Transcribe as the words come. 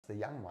the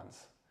young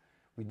ones.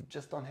 We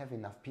just don't have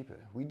enough people.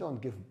 We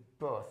don't give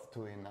birth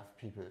to enough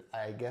people.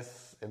 I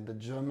guess in the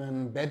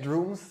German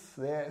bedrooms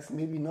there is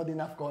maybe not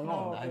enough going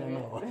on. I don't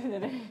know.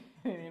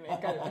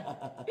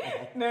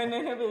 No,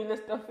 baby,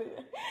 let's stop it.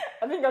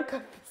 I think I'll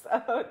cut this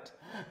out.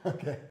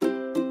 Okay.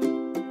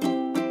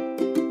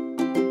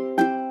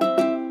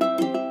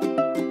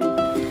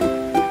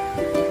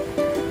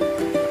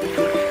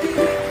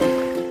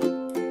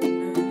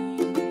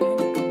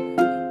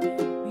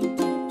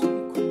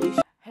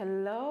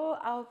 Hello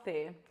out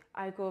there.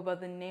 I go by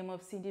the name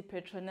of Cindy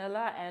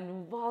Petronella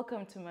and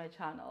welcome to my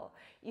channel.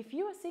 If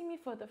you are seeing me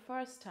for the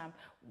first time,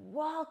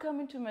 welcome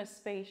into my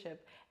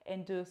spaceship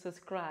and do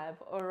subscribe,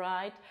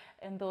 alright?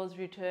 And those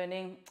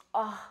returning,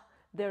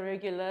 the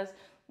regulars,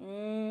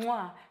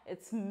 mwah,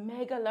 it's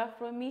mega love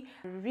from me.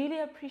 I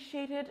really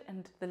appreciate it,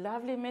 and the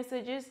lovely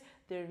messages,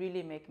 they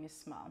really make me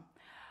smile.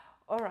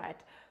 Alright,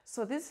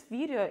 so this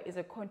video is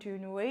a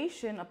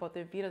continuation about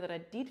the video that I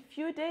did a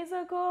few days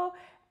ago,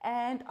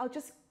 and I'll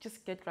just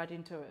get right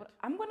into it.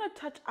 I'm going to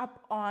touch up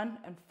on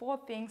 4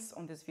 things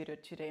on this video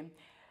today.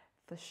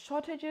 The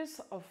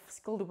shortages of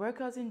skilled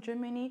workers in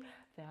Germany,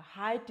 the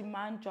high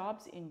demand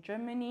jobs in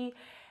Germany,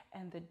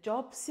 and the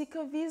job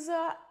seeker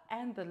visa,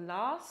 and the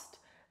last,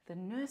 the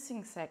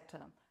nursing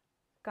sector.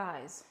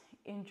 Guys,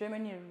 in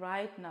Germany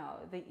right now,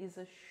 there is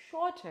a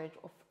shortage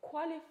of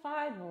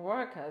qualified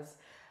workers.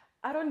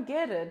 I don't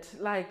get it.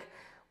 Like,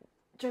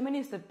 Germany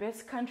is the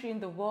best country in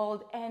the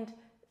world and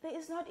there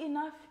is not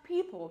enough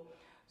people.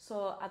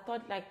 So I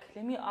thought, like,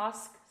 let me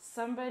ask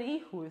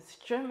somebody who is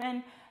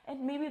German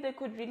and maybe they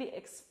could really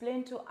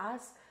explain to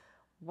us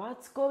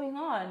what's going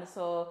on.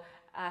 So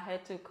I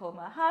had to call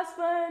my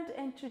husband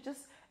and to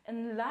just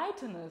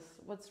enlighten us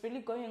what's really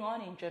going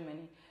on in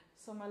Germany.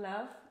 So my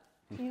love,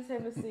 please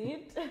have a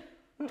seat.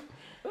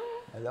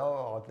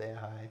 Hello out there,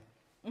 hi.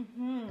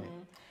 Hey.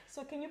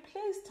 So can you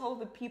please tell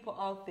the people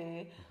out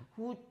there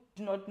who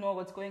do not know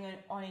what's going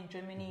on in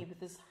Germany with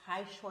this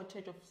high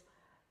shortage of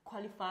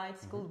qualified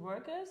skilled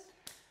workers?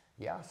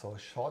 Yeah, so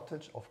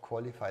shortage of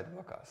qualified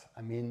workers.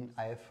 I mean,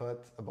 I have heard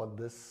about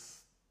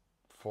this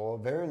for a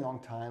very long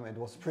time. It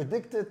was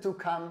predicted to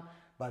come,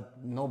 but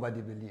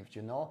nobody believed,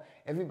 you know.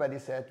 Everybody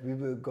said we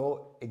will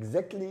go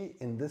exactly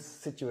in this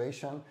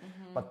situation,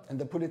 and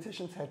the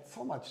politicians had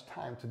so much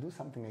time to do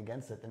something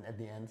against it, and at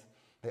the end,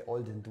 they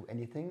all didn't do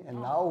anything.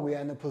 And now we are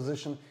in a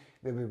position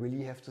where we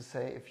really have to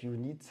say, if you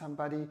need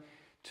somebody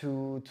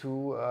to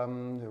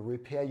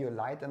repair your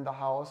light in the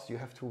house, you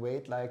have to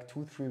wait like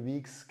 2-3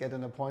 weeks, get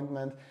an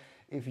appointment.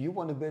 If you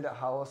want to build a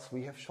house,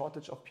 we have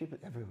shortage of people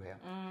everywhere.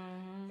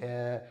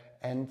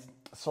 And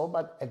so,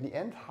 but at the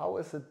end, how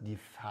is it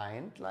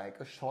defined, like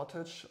a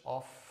shortage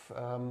of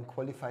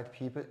qualified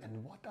people,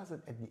 and what does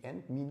it at the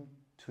end mean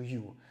to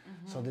you?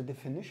 So the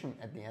definition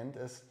at the end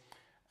is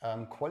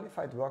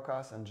qualified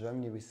workers in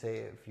Germany, we say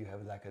if you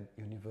have like a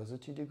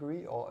university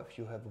degree or if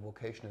you have a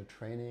vocational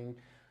training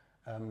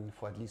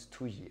for at least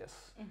 2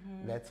 years.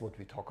 That's what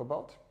we talk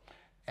about.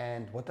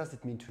 And what does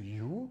it mean to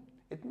you?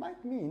 It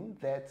might mean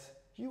that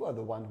you are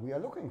the one we are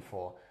looking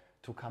for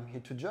to come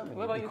here to Germany.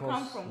 Where you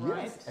come from,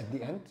 right? Yes, at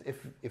the end,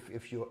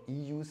 if you're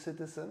EU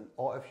citizen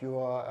or if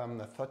you're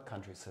a third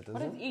country citizen.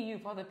 What is EU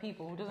for the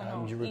people who doesn't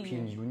know?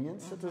 European Union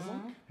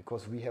citizen,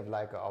 because we have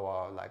like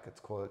our, like it's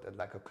called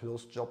like a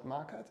closed job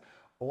market.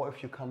 Or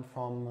if you come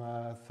from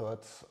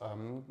third,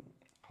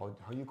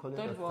 how you call it?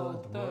 Third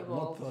world.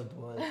 Not third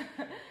world.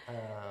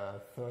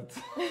 Third.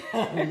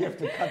 You have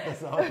to cut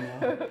this out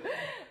now.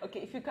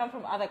 Okay, if you come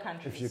from other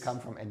countries. If you come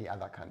from any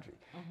other country.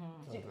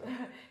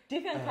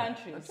 Different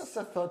countries. Just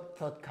a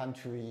third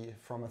country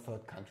from a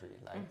third country.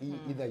 Like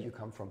either you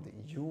come from the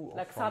EU or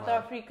like from South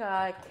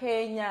Africa,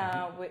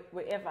 Kenya,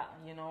 wherever,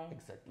 you know.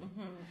 Exactly.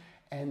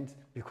 And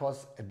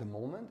because at the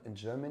moment in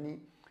Germany,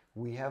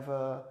 we have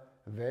a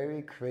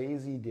very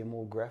crazy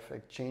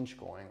demographic change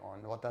going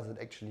on. What does it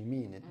actually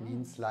mean? It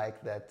means like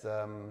that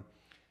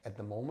at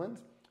the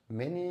moment,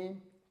 many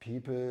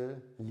people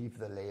leave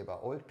the labor.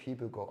 Old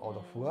people go out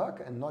of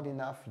work and not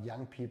enough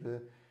young people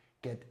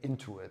get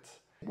into it.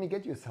 Let me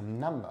get you some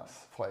numbers.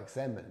 For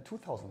example, in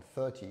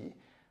 2030,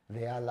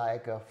 there are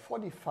like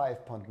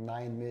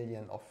 45.9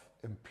 million of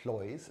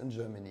employees in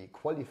Germany,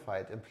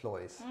 qualified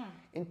employees.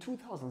 In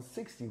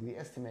 2060, we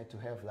estimate to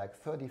have like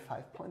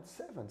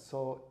 35.7,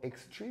 so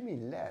extremely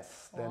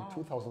less than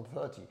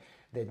 2030.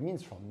 That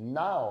means from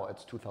now,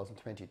 it's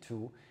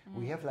 2022,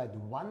 we have like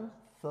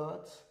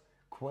 1/3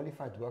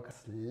 qualified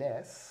workers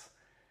less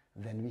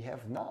than we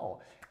have now.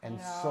 And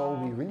so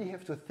we really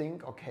have to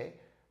think, okay,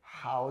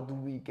 how do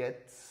we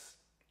get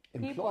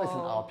employees in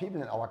our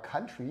people in our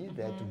country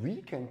that we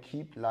can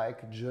keep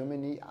like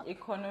Germany up.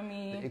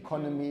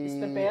 Economy is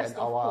the best, and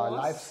our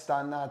course. life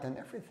standard and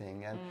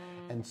everything.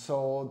 And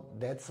so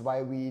that's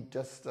why we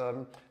just,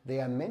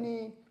 there are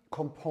many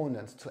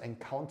components to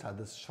encounter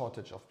this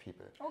shortage of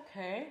people.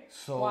 Okay.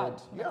 So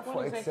what? Yeah, what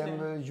for exactly?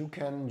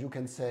 example, you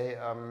can say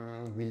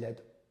we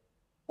let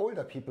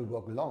older people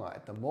work longer.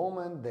 At the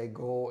moment, they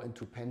go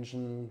into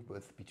pension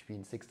with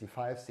between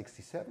 65,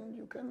 67,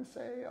 you can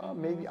say, or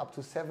maybe up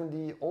to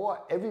 70, or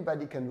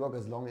everybody can work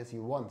as long as he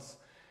wants.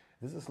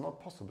 This is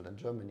not possible in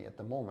Germany at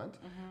the moment,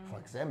 for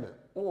example.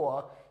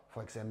 Or,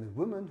 for example,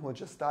 women who are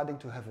just starting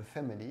to have a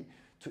family,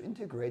 to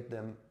integrate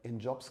them in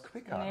jobs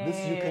quicker. This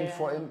you can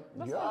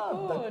That's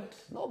not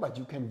good. but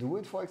you can do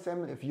it, for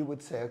example, if you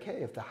would say,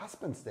 okay, if the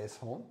husband stays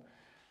home,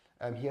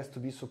 he has to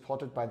be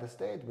supported by the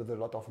state with a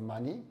lot of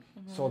money,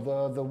 so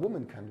the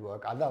woman can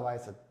work.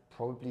 Otherwise, it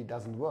probably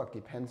doesn't work.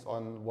 Depends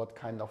on what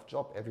kind of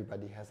job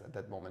everybody has at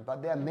that moment.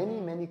 But there are many,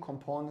 many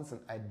components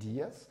and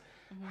ideas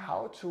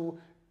how to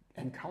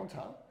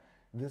encounter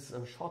this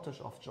shortage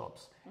of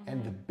jobs.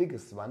 And the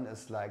biggest one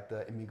is like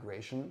the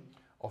immigration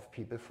of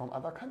people from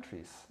other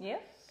countries.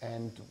 Yes.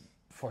 And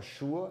for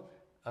sure,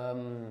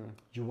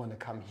 you want to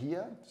come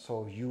here,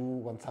 so you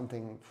want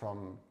something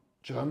from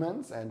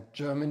Germans, and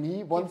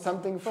Germany wants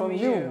something from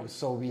you.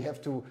 So we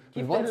have to,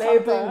 we want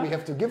something, we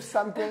have to give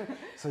something.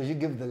 So you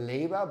give the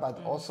labor,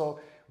 but also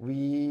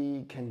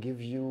we can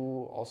give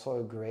you also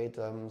a great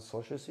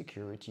social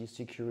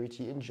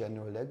security in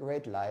general, a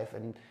great life.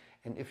 And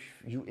if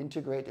you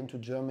integrate into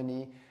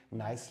Germany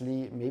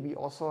nicely, maybe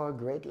also a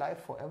great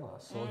life forever.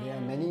 So there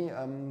are many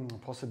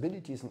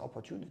possibilities and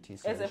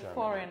opportunities as a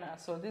foreigner.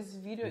 So this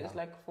video is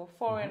like for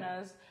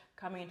foreigners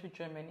coming into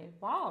Germany.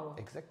 Wow.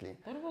 Exactly.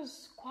 That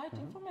was quite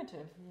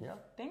informative. Yeah.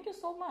 Thank you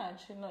so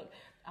much. And like,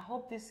 I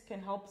hope this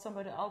can help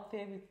somebody out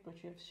there with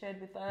what you've shared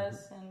with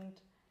us, and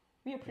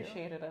we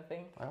appreciate it, I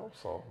think. I hope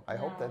so. I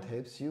hope that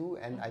helps you,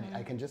 and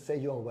I can just say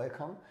you're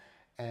welcome.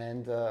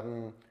 And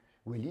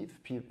we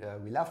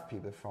love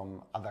people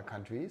from other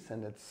countries,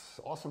 and it's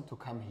awesome to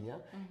come here,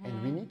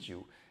 and we need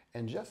you.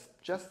 And just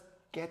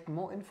get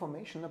more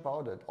information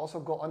about it.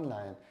 Also go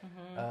online.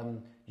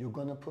 You're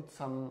gonna put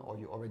some, or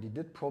you already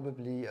did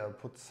probably,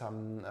 put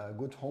some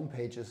good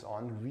homepages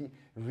on.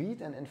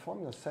 Read and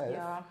inform yourself.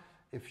 Yeah.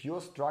 If you're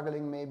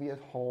struggling maybe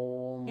at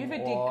home, you have a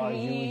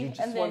degree,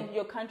 and then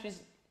your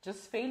country's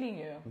just failing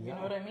you. You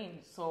know what I mean?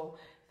 So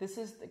this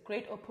is a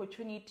great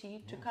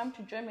opportunity to come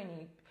to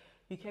Germany.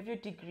 You have your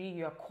degree,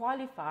 you are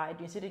qualified,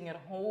 you're sitting at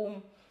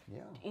home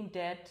in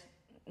debt.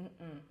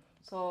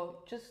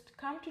 So just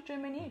come to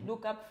Germany,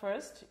 look up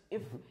first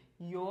if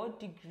your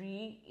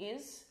degree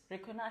is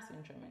recognized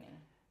in Germany.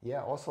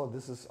 Yeah, also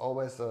this is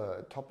always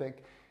a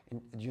topic.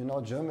 You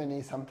know,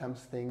 Germany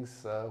sometimes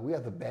thinks we are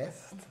the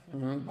best,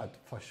 but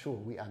for sure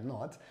we are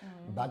not.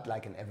 But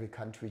like in every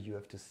country, you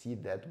have to see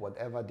that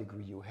whatever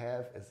degree you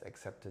have is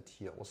accepted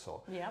here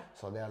also. Yeah.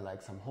 So there are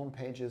like some home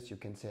pages. You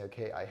can say,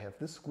 okay, I have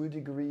this school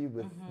degree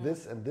with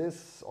this and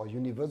this, or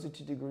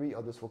university degree,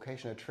 or this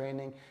vocational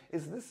training.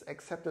 Is this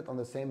accepted on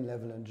the same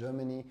level in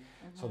Germany?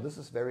 So this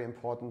is very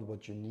important.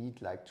 What you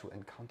need, like, to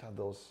encounter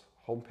those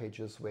home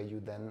pages where you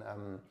then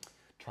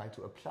try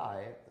to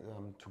apply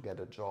to get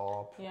a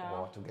job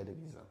or to get a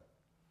visa.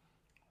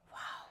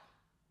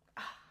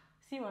 Wow.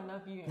 Siu, I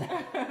love you.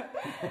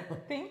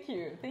 Thank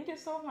you. Thank you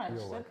so much.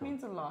 You're welcome. That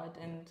means a lot.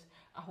 And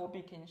I hope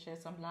you can share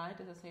some light,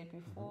 as I said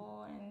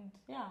before. And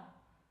yeah,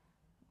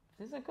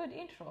 this is a good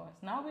intro.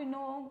 Now we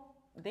know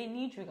they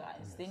need you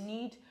guys. They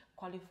need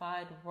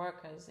qualified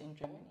workers in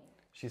Germany.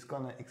 She's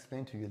going to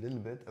explain to you a little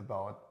bit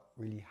about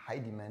really high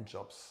demand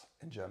jobs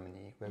in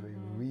Germany, where we're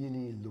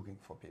really looking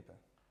for people.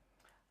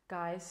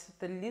 Guys,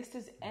 the list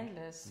is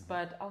endless,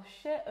 but I'll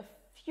share a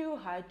few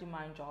high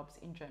demand jobs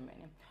in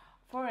Germany.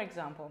 For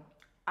example,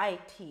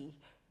 IT,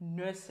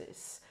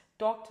 nurses,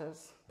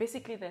 doctors,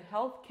 basically the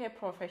healthcare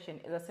profession,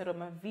 as I said on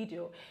my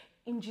video,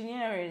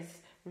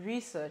 engineers,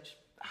 research,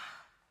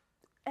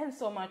 and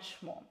so much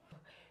more.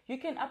 You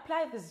can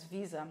apply this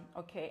visa,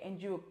 okay,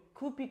 and you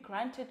could be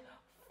granted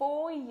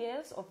 4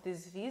 years of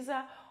this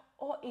visa,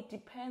 or it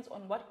depends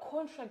on what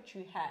contract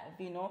you have,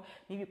 you know,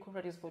 maybe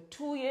contract is for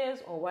 2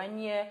 years or 1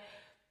 year.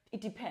 It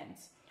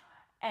depends.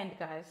 And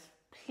guys,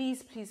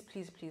 please, please,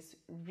 please, please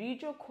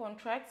read your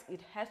contracts.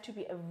 It has to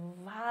be a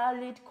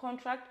valid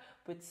contract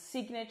with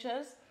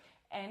signatures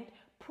and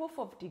proof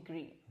of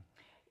degree.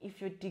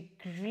 If your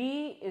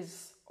degree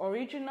is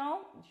original,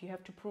 you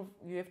have to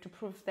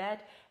prove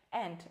that.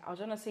 And I was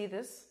gonna say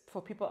this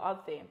for people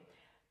out there.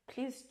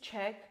 Please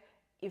check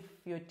if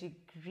your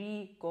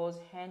degree goes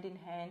hand in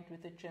hand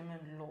with the German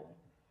law,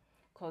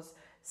 because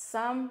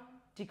some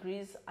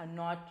degrees are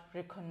not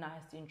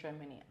recognized in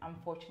Germany,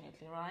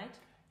 unfortunately, right?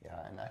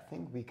 Yeah, and I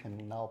think we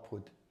can now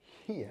put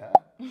here,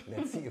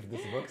 let's see if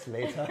this works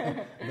later,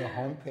 the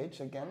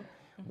homepage again,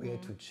 where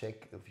to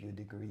check if your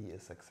degree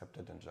is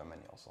accepted in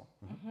Germany also.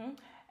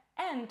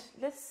 And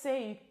let's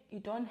say you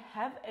don't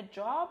have a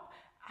job,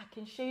 I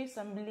can show you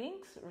some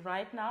links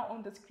right now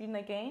on the screen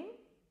again.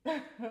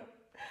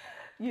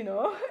 You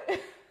know,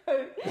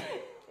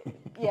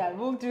 yeah,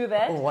 we'll do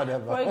that.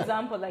 Whatever. For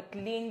example, like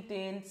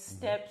LinkedIn,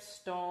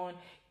 Stepstone,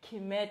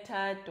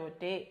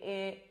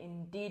 Kimeta.de,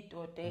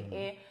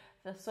 Indeed.de.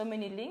 There's so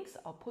many links.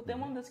 I'll put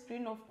them on the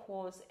screen, of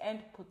course, and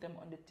put them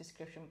on the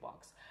description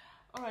box.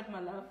 All right,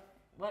 my love.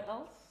 What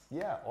else?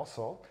 Yeah,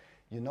 also,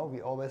 you know, we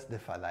always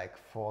differ. Like,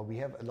 we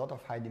have a lot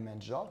of high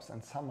demand jobs,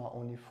 and some are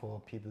only for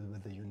people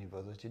with a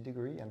university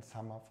degree, and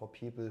some are for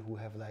people who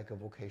have like a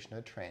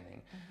vocational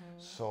training.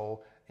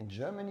 So in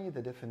Germany,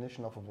 the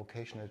definition of a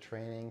vocational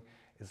training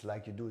is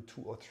like you do it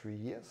 2 or 3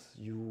 years.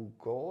 You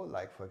go,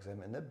 like for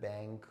example, in a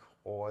bank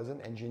or as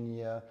an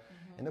engineer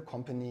in a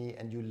company,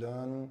 and you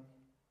learn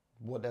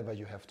whatever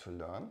you have to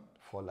learn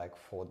for like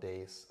 4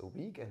 days a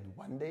week, and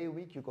 1 day a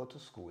week you go to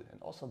school.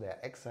 And also there are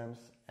exams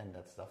and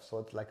that stuff. So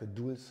it's like a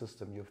dual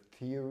system. You have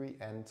theory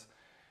and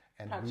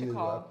real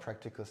work,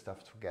 practical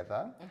stuff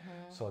together.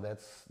 So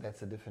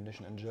that's a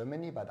definition in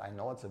Germany, but I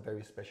know it's a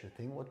very special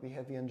thing what we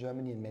have here in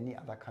Germany. In many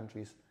other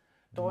countries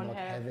do not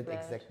have it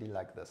exactly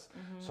like this.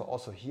 So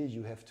also here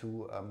you have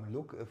to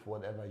look if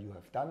whatever you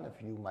have done,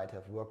 if you might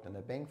have worked in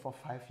a bank for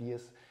 5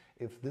 years,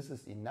 if this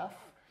is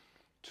enough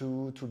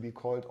to be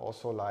called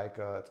also like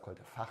it's called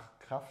a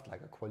Fachkraft,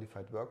 like a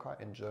qualified worker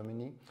in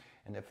Germany,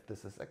 and if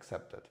this is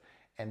accepted.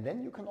 And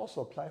then you can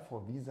also apply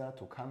for a visa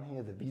to come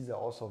here. The visa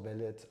also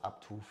valid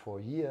up to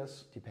 4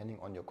 years, depending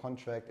on your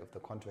contract. If the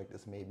contract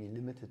is maybe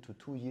limited to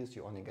 2 years,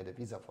 you only get a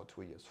visa for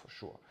 2 years for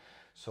sure.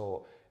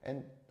 So,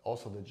 and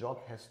also the job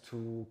has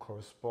to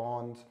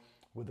correspond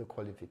with the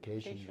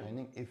qualification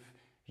training if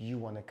you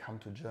want to come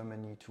to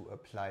Germany to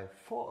apply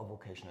for a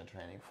vocational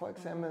training. For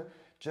example,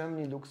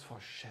 Germany looks for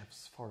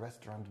chefs, for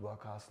restaurant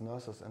workers,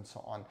 nurses, and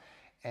so on.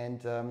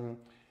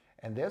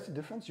 And there's a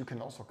difference. You can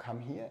also come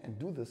here and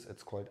do this.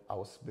 It's called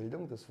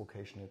Ausbildung, this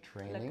vocational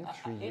training, like,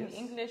 3 years. In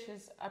English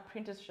is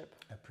apprenticeship.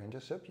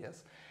 Apprenticeship,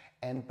 yes.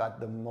 But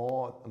the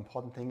more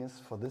important thing is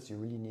for this, you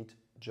really need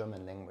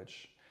German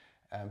language.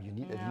 You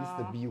need at least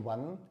the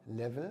B1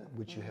 level,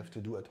 which you have to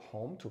do at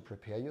home to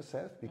prepare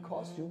yourself,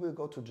 because you will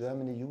go to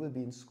Germany, you will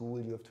be in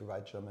school, you have to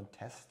write German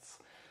tests.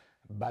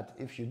 But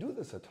if you do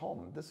this at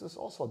home, this is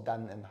also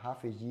done in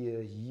half a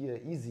year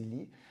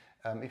easily.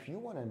 If you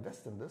want to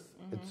invest in this,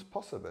 it's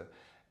possible.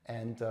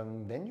 And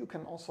then you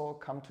can also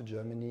come to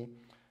Germany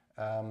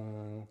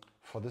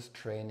for this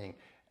training.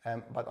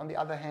 But on the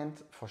other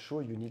hand, for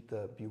sure, you need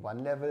the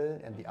B1 level.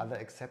 And the other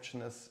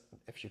exception is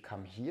if you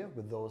come here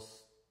with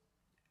those,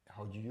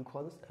 how do you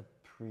call this?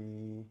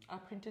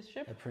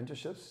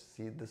 Apprenticeships.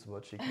 See, this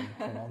word she can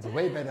pronounce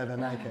way better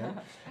than I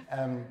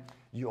can.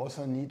 You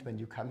also need, when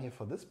you come here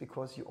for this,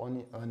 because you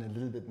only earn a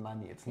little bit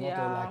money. It's not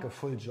like a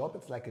full job,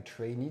 it's like a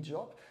trainee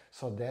job.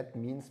 So that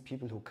means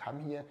people who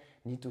come here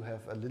need to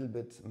have a little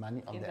bit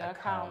money on their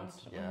account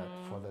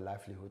for the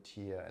livelihood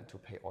here and to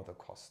pay all the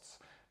costs,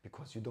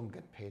 because you don't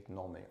get paid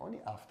normally,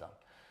 only after.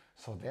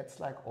 So that's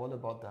like all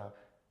about the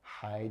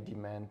high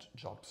demand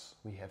jobs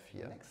we have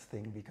here. Next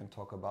thing we can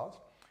talk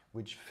about,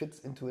 which fits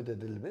into it a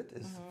little bit,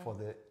 is for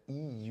the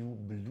EU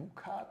Blue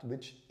Card,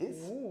 which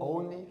is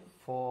only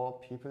for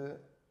people,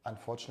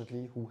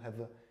 unfortunately, who have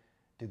a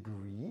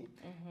degree.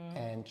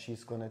 And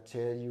she's going to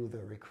tell you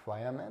the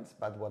requirements.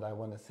 But what I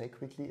want to say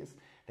quickly is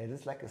that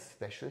it's like a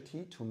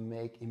specialty to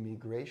make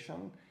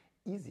immigration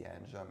easier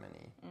in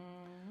Germany.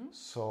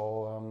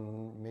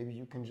 So maybe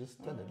you can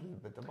just tell a little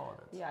bit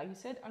about it. Yeah, you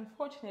said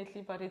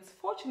unfortunately, but it's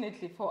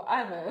fortunately for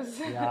others.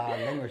 Yeah,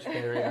 language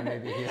barrier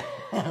maybe here.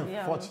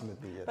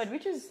 Fortunately, yes. But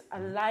which is, I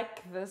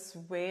like this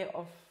way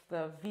of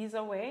the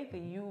visa way,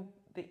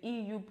 the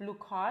EU Blue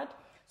Card.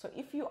 So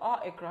if you are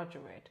a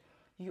graduate,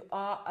 you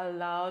are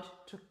allowed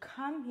to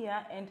come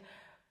here, and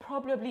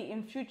probably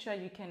in future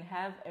you can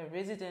have a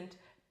resident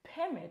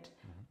permit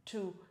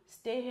to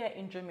stay here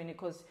in Germany,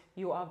 because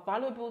you are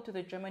valuable to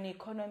the German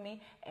economy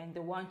and they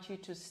want you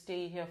to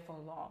stay here for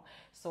long.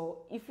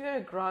 So if you're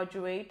a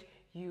graduate,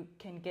 you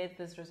can get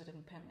this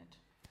resident permit.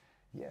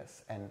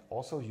 Yes, and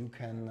also you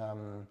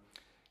can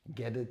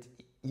get it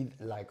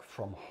like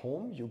from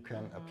home, you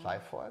can apply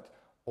for it,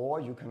 or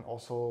you can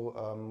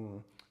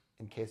also,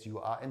 in case you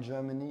are in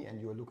Germany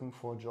and you're looking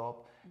for a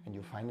job and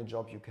you find a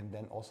job, you can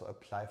then also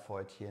apply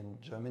for it here in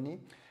Germany.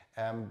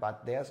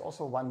 But there's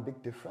also one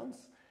big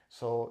difference.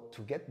 So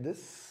to get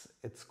this,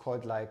 it's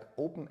called like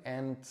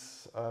open-end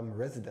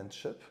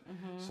residentship.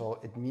 So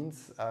it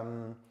means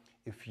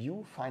if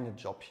you find a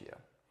job here,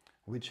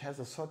 which has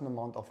a certain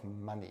amount of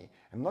money,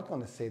 I'm not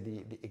going to say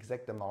the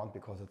exact amount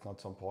because it's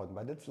not so important,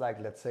 but it's like,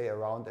 let's say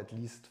around at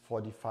least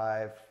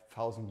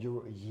 45,000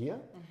 euro a year.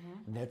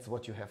 That's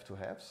what you have to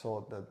have.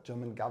 So the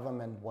German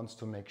government wants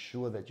to make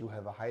sure that you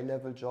have a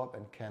high-level job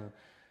and can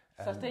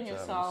sustain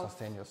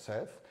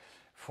yourself.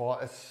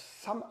 For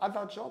some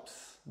other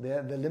jobs,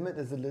 the limit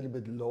is a little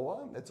bit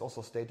lower. It's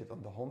also stated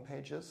on the home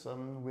pages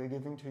we're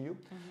giving to you.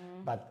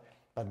 But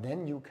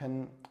then you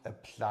can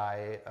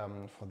apply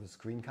for this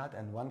green card.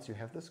 And once you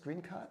have this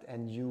green card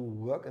and you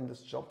work in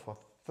this job for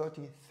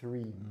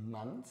 33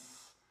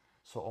 months,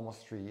 so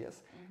almost 3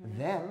 years,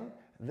 then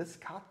this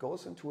card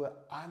goes into an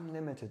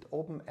unlimited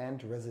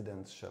open-end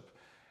residentship.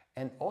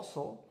 And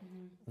also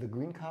the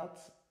green card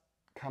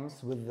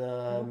comes with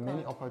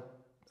many opportunities.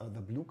 The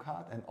blue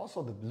card, and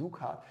also the blue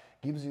card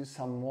gives you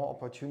some more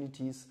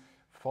opportunities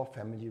for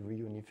family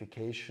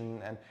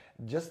reunification, and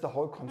just the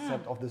whole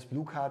concept of this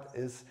blue card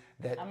is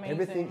that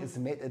everything is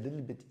made a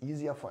little bit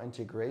easier for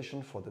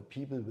integration for the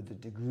people with a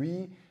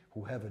degree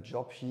who have a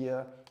job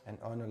here and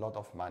earn a lot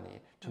of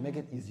money, to make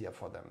it easier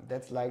for them.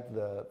 That's like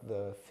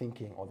the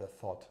thinking or the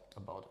thought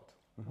about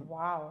it.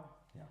 Wow.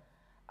 Yeah.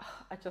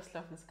 I just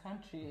love this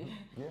country.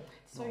 Yeah.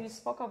 So you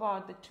spoke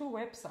about the 2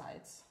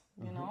 websites.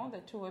 you know, the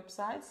two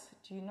websites.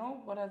 Do you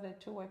know what are the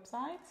two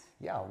websites?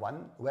 Yeah,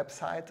 one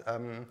website,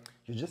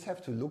 you just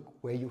have to look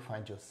where you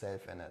find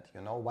yourself in it.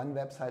 You know, one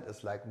website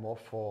is like more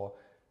for,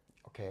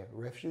 okay,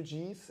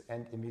 refugees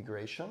and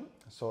immigration.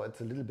 So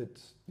it's a little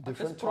bit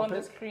different topic. On the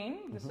topic. screen,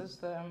 this is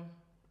the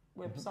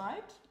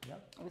website. Yeah.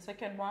 The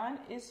second one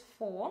is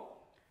for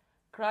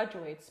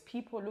graduates,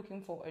 people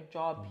looking for a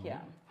job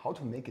here. How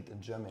to make it in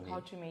Germany.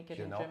 How to make it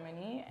in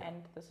Germany,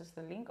 and this is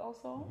the link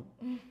also.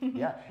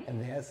 Yeah,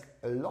 and there's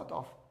a lot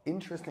of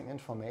interesting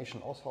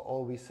information, also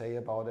all we say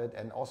about it,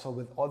 and also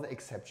with all the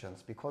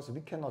exceptions, because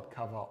we cannot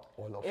cover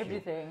all of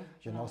everything.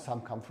 You know,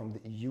 some come from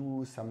the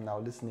EU, some now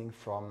listening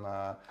from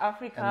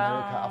Africa,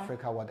 America,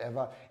 Africa,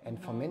 whatever. And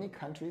for many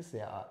countries,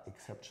 there are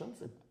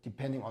exceptions,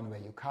 depending on where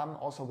you come.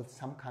 Also with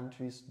some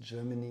countries,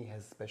 Germany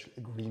has special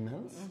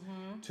agreements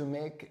to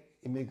make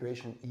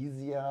immigration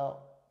easier,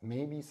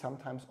 maybe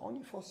sometimes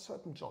only for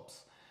certain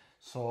jobs.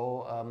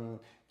 So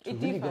to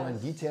really go in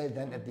detail,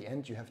 then at the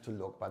end you have to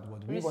look. But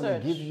what we want to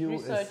give you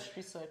is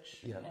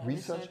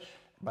research.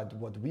 But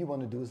what we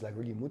want to do is like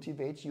really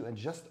motivate you and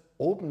just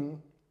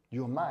open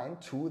your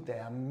mind to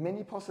there are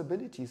many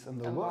possibilities in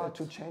the world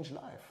to change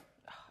life.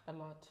 A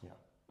lot.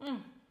 Yeah.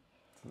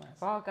 It's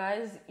nice. Wow,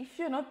 guys, if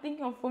you're not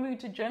thinking of moving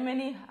to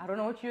Germany, I don't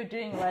know what you're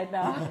doing right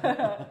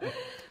now.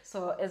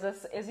 So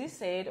as you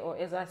said, or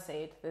as I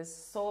said, there's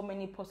so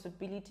many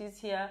possibilities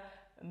here.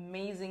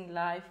 Amazing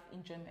life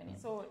in Germany.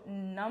 So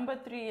number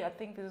 3, I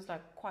think this is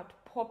like quite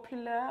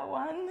popular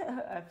one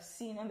I've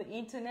seen on the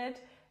internet,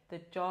 the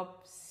job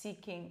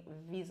seeker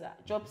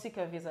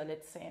visa,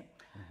 let's say.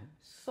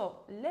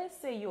 So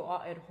let's say you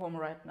are at home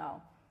right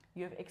now.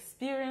 You have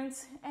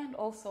experience and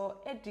also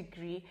a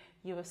degree.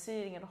 You are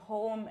sitting at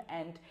home,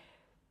 and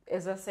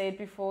as I said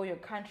before, your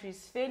country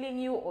is failing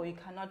you, or you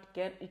cannot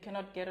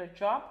get a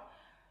job.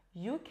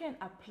 You can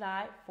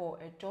apply for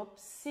a job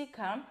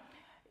seeker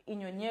in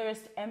your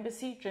nearest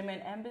embassy, German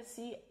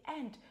embassy,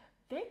 and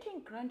they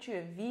can grant you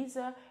a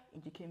visa,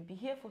 and you can be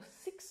here for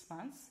 6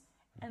 months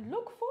and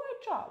look for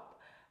a job.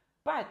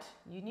 But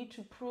you need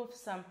to prove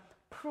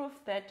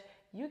that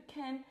you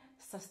can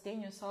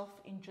sustain yourself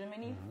in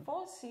Germany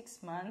for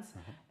 6 months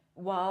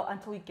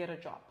until you get a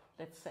job,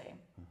 let's say.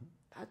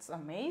 That's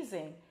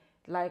amazing.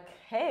 Like,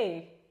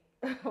 hey,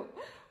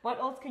 what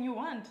else can you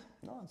want?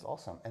 No, it's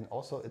awesome. And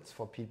also it's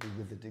for people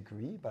with a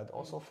degree, but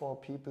also for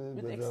people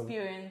with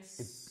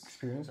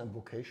experience and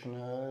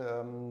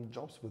vocational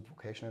jobs with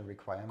vocational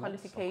requirements.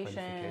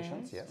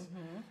 Qualifications, yes.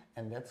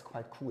 And that's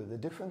quite cool. The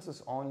difference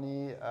is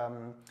only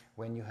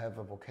when you have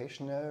a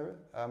vocational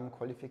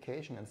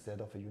qualification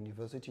instead of a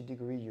university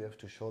degree, you have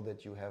to show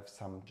that you have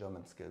some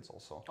German skills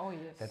also. Oh,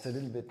 yes. That's a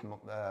little bit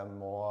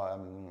more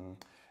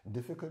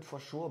difficult for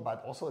sure,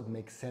 but also it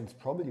makes sense.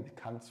 Probably it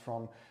comes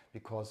from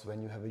because when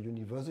you have a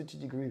university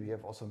degree, we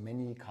have also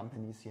many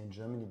companies here in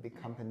Germany,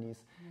 big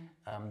companies,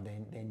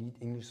 they need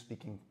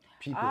English-speaking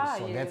people.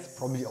 That's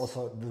probably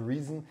also the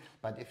reason.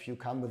 But if you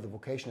come with a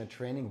vocational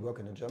training, work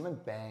in a German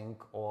bank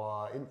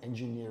or in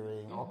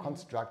engineering or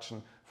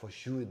construction, for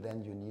sure,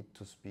 then you need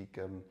to speak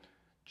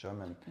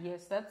German.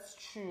 Yes, that's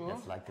true.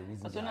 That's like the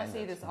reason. But when I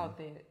say this out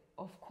there,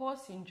 of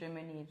course, in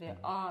Germany, there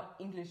are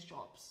English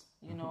jobs,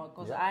 you know,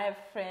 because I have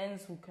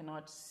friends who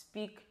cannot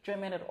speak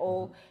German at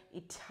all,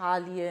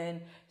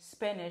 Italian,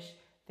 Spanish.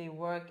 They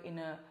work in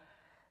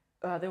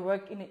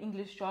an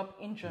English job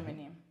in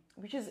Germany,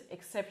 which is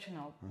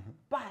exceptional.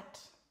 But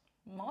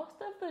most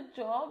of the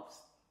jobs,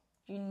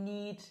 you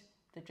need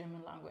the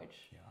German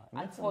language.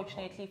 Yeah,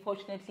 unfortunately,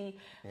 fortunately,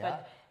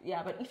 but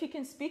if you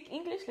can speak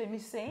English, let me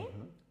say,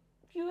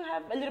 you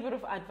have a little bit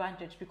of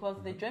advantage because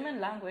the German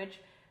language,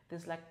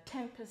 there's like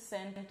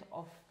 10%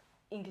 of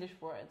English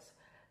words.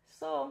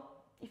 So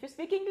if you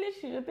speak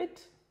English, you're a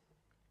bit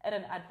at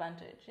an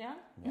advantage, yeah?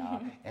 Yeah,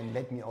 and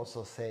let me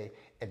also say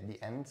at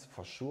the end,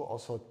 for sure,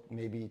 also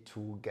maybe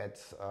to get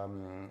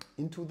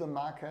into the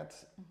market,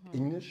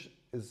 English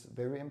is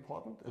very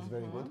important, is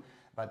very good.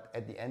 But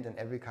at the end, in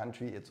every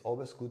country, it's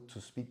always good to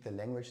speak the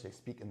language they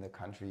speak in the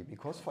country.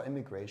 Because for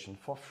immigration,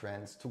 for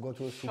friends, to go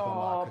to a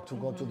supermarket, to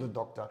go to the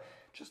doctor,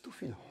 just to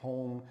feel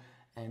home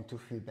and to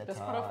feel better. That's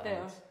part of the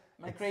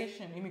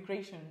immigration,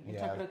 integration.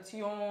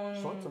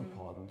 So it's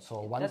important.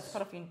 So that's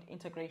part of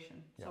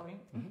integration. Sorry.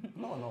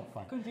 No,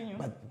 fine. Continue.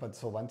 But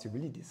so once you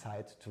really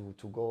decide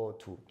to go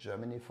to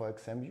Germany, for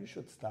example, you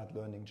should start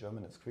learning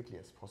German as quickly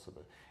as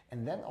possible.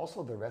 And then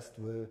also the rest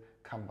will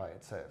come by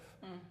itself.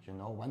 You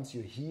know, once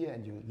you're here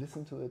and you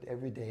listen to it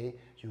every day,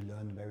 you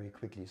learn very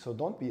quickly. So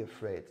don't be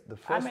afraid. The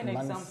first I'm an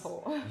months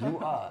example. You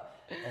are.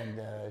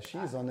 And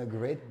she's on a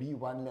great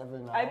B1 level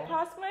now. I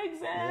passed my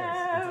exam.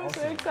 Yes, I'm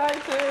awesome. so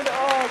excited.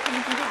 Oh, can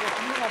you believe it?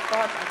 I never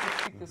thought I could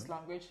speak this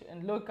language.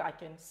 And look, I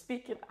can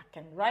speak it. I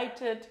can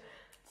write it.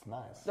 It's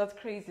nice. That's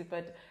crazy.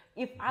 But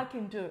if I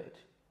can do it,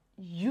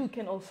 you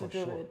can also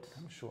do it.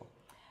 I'm sure.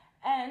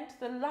 And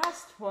the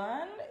last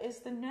one is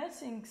the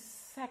nursing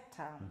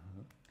sector.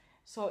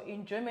 So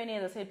in Germany,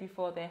 as I said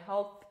before, the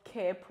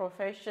healthcare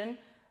profession,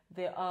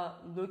 they are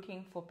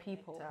looking for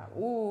people.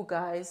 Oh,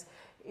 guys,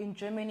 in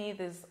Germany,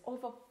 there's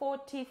over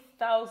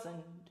 40,000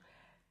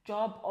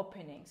 job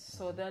openings.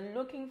 So they're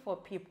looking for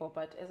people.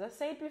 But as I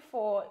said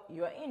before,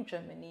 you're in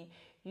Germany,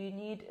 you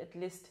need at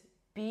least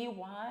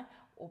B1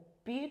 or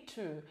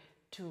B2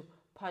 to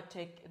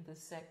partake in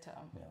this sector,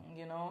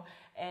 you know.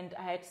 And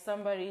I had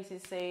somebody, she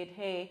said,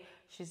 hey,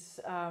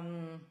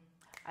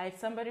 I had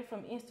somebody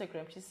from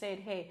Instagram, she said,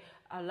 hey,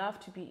 I love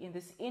to be in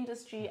this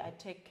industry. I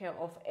take care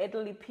of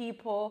elderly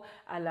people.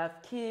 I love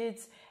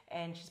kids.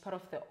 And she's part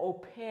of the au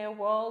pair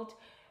world.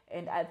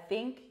 And I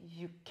think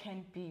you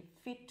can be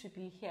fit to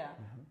be here,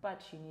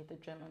 but you need the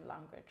German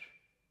language.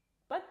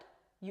 But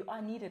you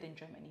are needed in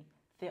Germany.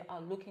 They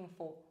are looking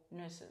for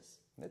nurses.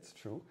 That's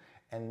true.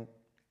 And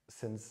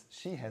since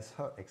she has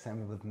her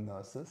example with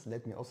nurses,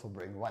 let me also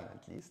bring one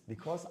at least,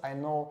 because I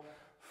know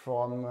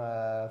from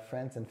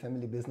friends and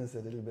family business a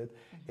little bit,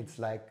 it's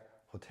like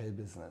hotel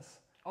business.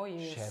 Oh,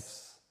 yes.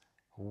 Chefs,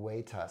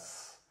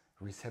 waiters,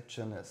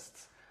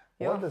 receptionists,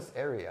 all this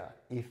area.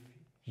 If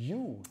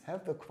you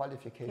have the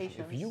qualification,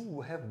 if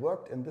you have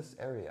worked in this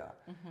area,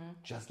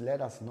 just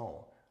let us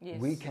know. Yes.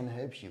 We can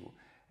help you.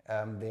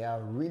 There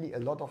are really a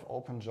lot of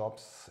open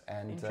jobs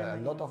and a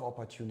lot of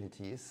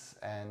opportunities,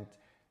 and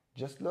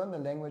just learn the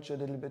language a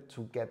little bit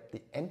to get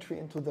the entry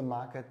into the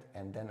market,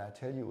 and then I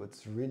tell you,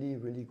 it's really,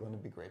 really going to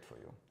be great for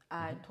you.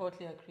 I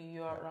totally agree.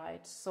 You are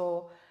right.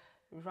 So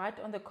write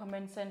on the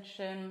comment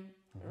section,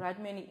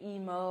 write me an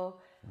email.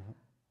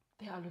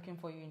 They are looking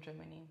for you in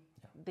Germany.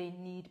 They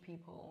need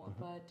people.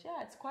 But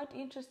yeah, it's quite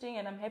interesting,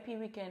 and I'm happy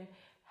we can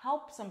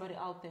help somebody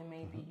out there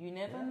maybe. You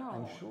never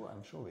know.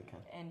 I'm sure we can.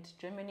 And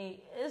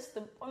Germany is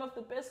one of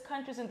the best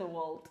countries in the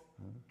world.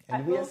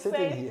 And we are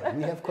sitting here.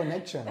 We have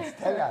connections.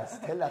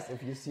 Tell us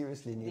if you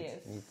seriously need.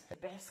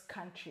 Best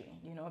country,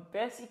 you know,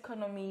 best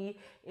economy,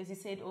 as you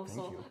said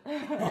also.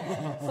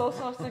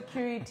 Social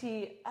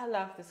security. I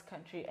love this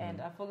country, and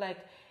I feel like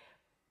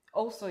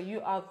also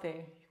you out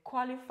there,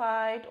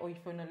 qualified, or if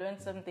you want to learn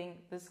something,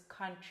 this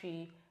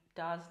country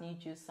does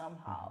need you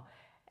somehow.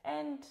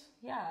 And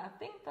yeah, I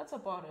think that's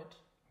about it.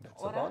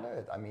 That's about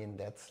it. I mean,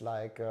 that's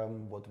like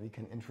what we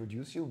can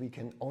introduce you. We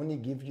can only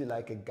give you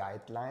like a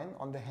guideline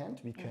on the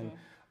hand. We can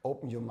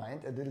open your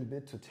mind a little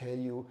bit to tell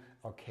you,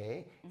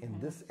 okay, in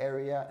this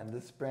area, in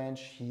this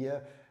branch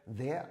here,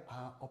 there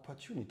are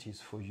opportunities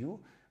for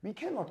you. We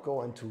cannot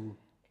go into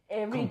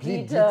every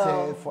complete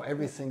detail for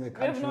every single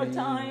country. We have no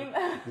time.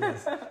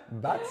 Yes.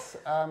 But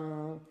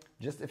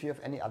just if you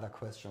have any other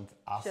questions,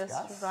 ask us.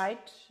 Just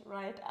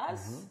write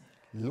us.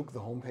 Look the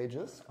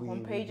homepages.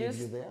 We give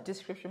you there.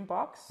 Description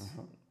box.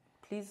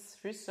 Please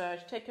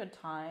research, take your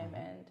time,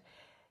 and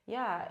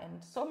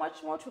and so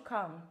much more to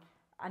come.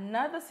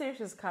 Another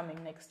series is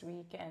coming next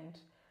week, and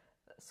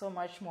so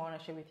much more I want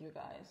to share with you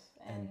guys.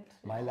 And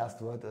my last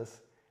word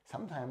is,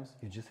 sometimes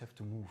you just have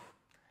to move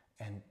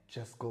and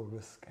just go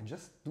risk and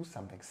just do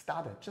something.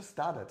 Start it. Just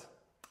start it.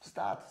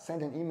 Start.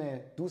 Send an email.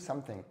 Do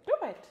something. Do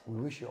it.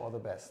 We wish you all the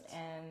best.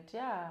 And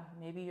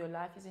maybe your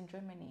life is in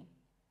Germany.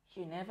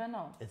 You never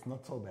know. It's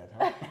not so bad,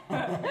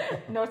 huh?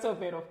 Not so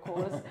bad, of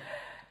course.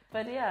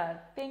 But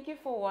thank you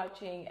for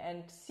watching,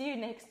 and see you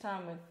next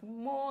time with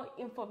more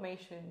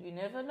information. You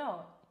never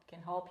know. It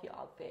can help you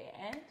out there.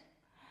 And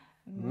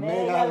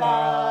mega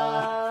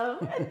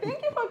love. And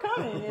thank you for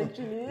coming,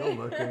 actually. You're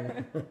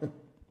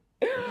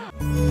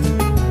welcome.